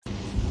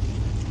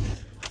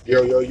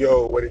Yo, yo,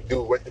 yo, what it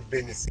do? What the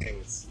business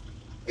is?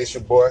 It's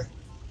your boy,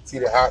 T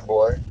the Hot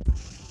Boy.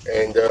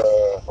 And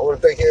I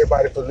want to thank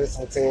everybody for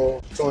listening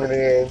tuning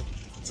in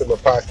to my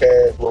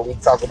podcast where we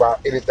talk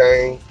about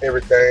anything,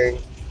 everything,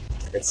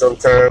 and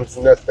sometimes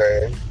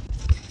nothing.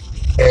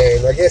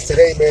 And I guess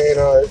today,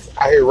 man, it's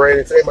out here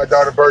raining. Today, my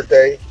daughter's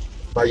birthday.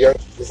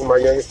 This is my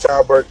youngest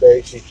child's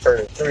birthday. She's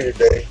turning 3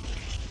 today.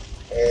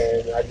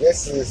 And I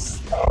guess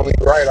it's only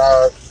right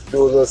I'll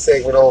do a little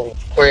segment on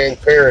Planned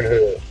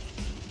Parenthood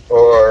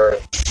or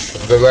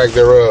the lack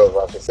thereof,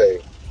 I should say.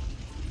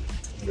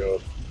 You know,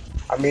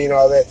 I mean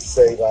all that to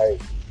say,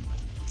 like,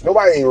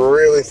 nobody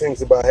really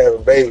thinks about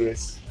having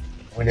babies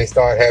when they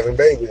start having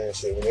babies and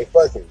shit, when they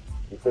fucking.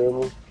 You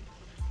feel me?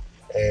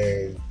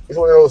 And it's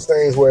one of those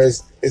things where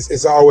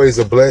it's always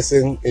a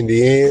blessing in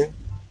the end.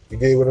 You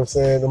get what I'm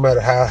saying? No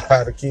matter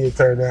how the kid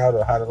turned out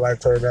or how the life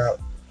turned out,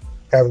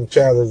 having a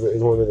child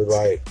is one of the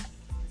like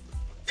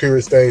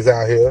purest things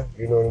out here.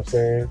 You know what I'm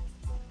saying?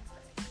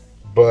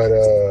 But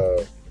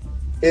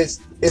it's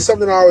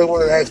something I always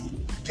want to ask,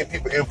 get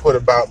people input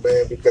about,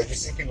 man, because you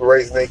see people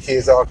raising their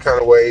kids all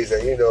kind of ways,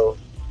 and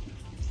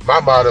my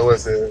motto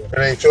is, if it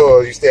ain't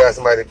yours, you stay out of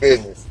somebody's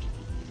business.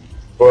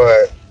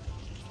 But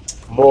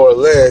more or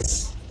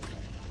less,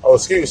 oh,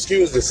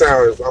 excuse the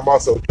sound. I'm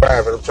also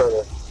driving. I'm trying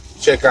to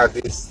check out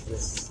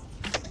this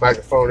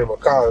microphone in my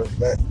car.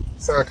 That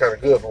sounds kind of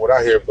good for what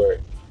I hear,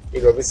 but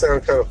if it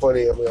sounds kind of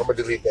funny, I mean, I'm gonna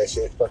delete that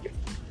shit. Fuck it.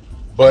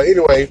 But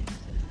anyway,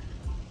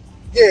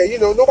 yeah,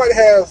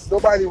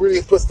 nobody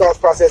really puts thought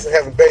process in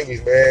having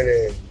babies, man.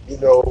 And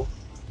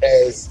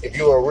as if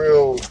you're a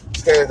real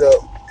stand up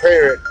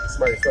parent,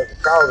 somebody fucking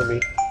calling me.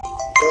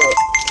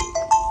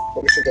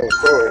 Let me shit on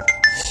record.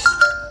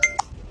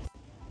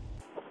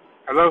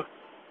 Hello?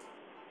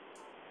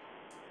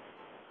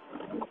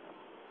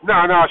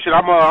 No, shit.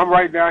 I'm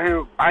right down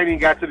here. I ain't even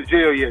got to the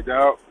jail yet,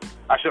 dog.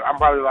 I'm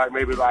probably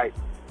maybe 8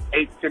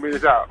 to 10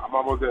 minutes out. I'm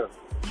almost there.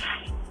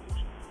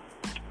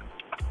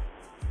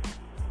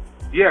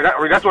 Yeah,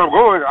 that's where I'm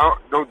going.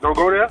 Don't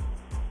go there.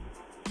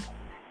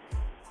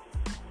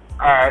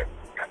 All right.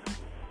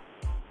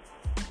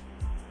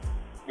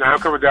 Now I'm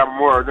coming down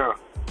Memorial now.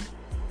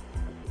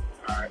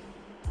 All right.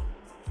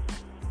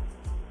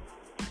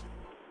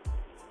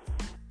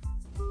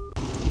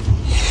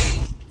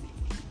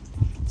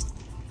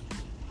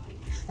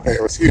 Hey,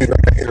 excuse me.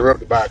 I got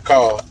interrupted by a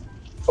call.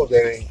 Hope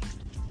that ain't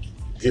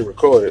get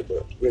recorded,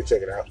 but we'll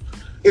check it out.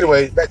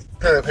 Anyway, back to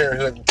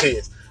parenthood and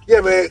kids.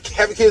 Yeah, man,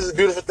 having kids is a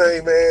beautiful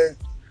thing, man.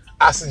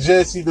 I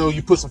suggest,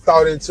 you put some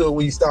thought into it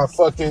when you start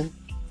fucking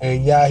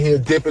and y'all here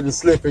dipping and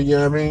slipping, you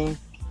know what I mean?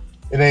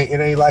 It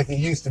ain't like it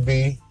used to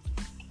be.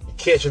 You're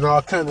catching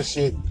all kind of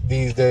shit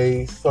these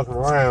days, fucking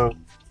around.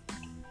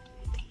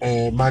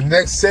 And my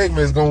next segment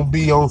is gonna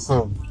be on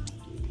some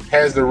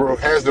has the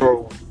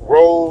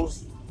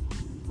roles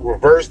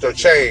reversed or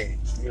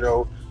changed,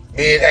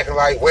 men acting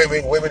like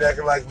women, women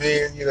acting like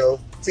men, to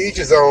each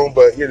his own,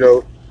 but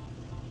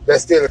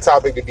that's still a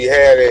topic to be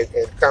had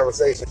and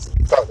conversations to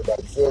be talked about.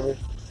 You feel me?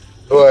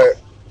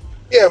 But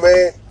yeah,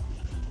 man,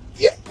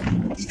 yeah,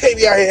 you can't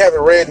be out here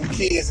having random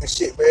kids and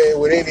shit, man,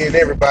 with any and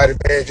everybody,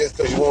 man, just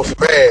because you want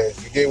some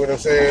ass. You get what I'm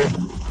saying?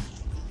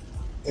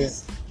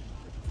 Is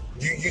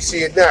you see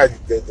it now?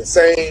 The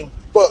same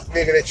fuck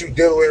nigga that you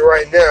dealing with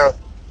right now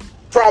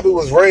probably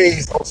was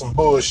raised on some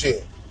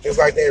bullshit. Just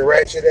like that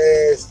ratchet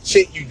ass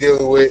chick you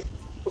dealing with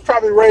was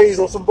probably raised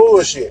on some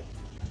bullshit.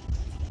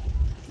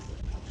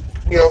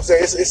 You know what I'm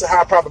saying? It's a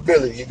high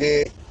probability, you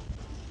did.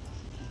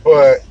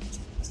 But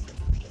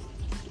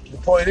the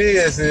point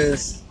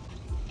is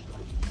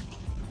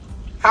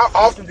how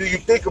often do you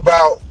think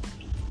about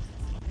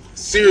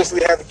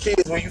seriously having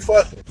kids when you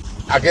fucking?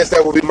 I guess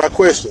that would be my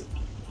question.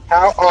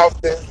 How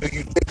often do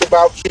you think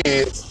about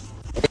kids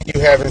when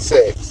you having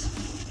sex?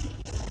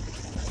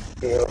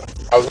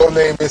 I was gonna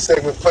name this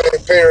segment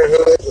Planned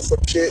Parenthood or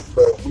some shit,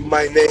 but we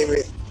might name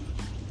it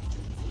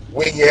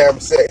When You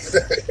Having Sex.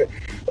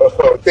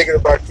 Thinking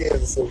about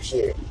kids or some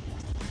shit.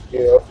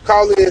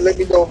 Call in, let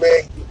me know,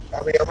 man.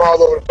 I mean, I'm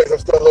all over the place. I'm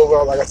still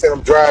over. Like I said,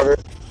 I'm driving,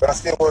 but I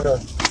still want to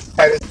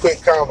have this quick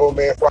convo,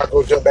 man, before I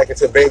go jump back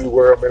into baby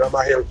world, man. I'm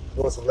out here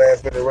doing some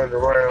last minute running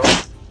around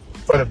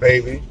for the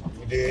baby.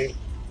 You dig?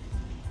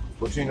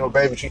 But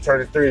baby, she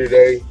turning 3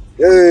 today.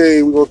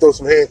 Yay, we're gonna throw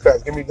some hand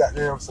claps. Give me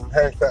goddamn some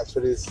hand claps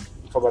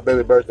for my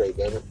baby birthday,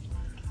 damn it.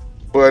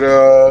 But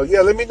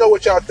yeah, let me know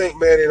what y'all think,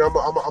 man, and I'm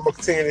gonna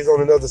continue this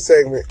on another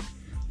segment.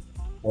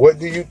 What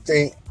do you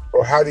think,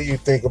 or how do you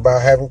think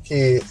about having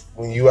kids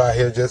when you out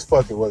here just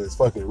fucking? Whether it's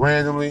fucking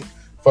randomly,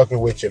 fucking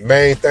with your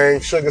main thing,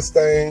 sugar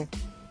stain,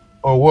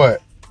 or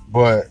what?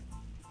 But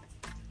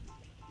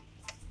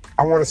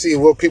I want to see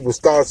what people's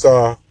thoughts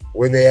are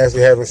when they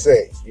actually having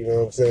sex. You know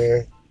what I'm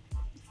saying?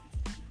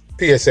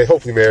 PSA,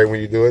 hopefully married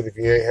when you do it. If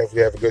you ain't,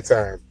 hopefully have a good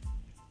time.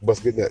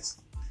 Bust good nuts.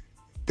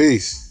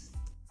 Peace.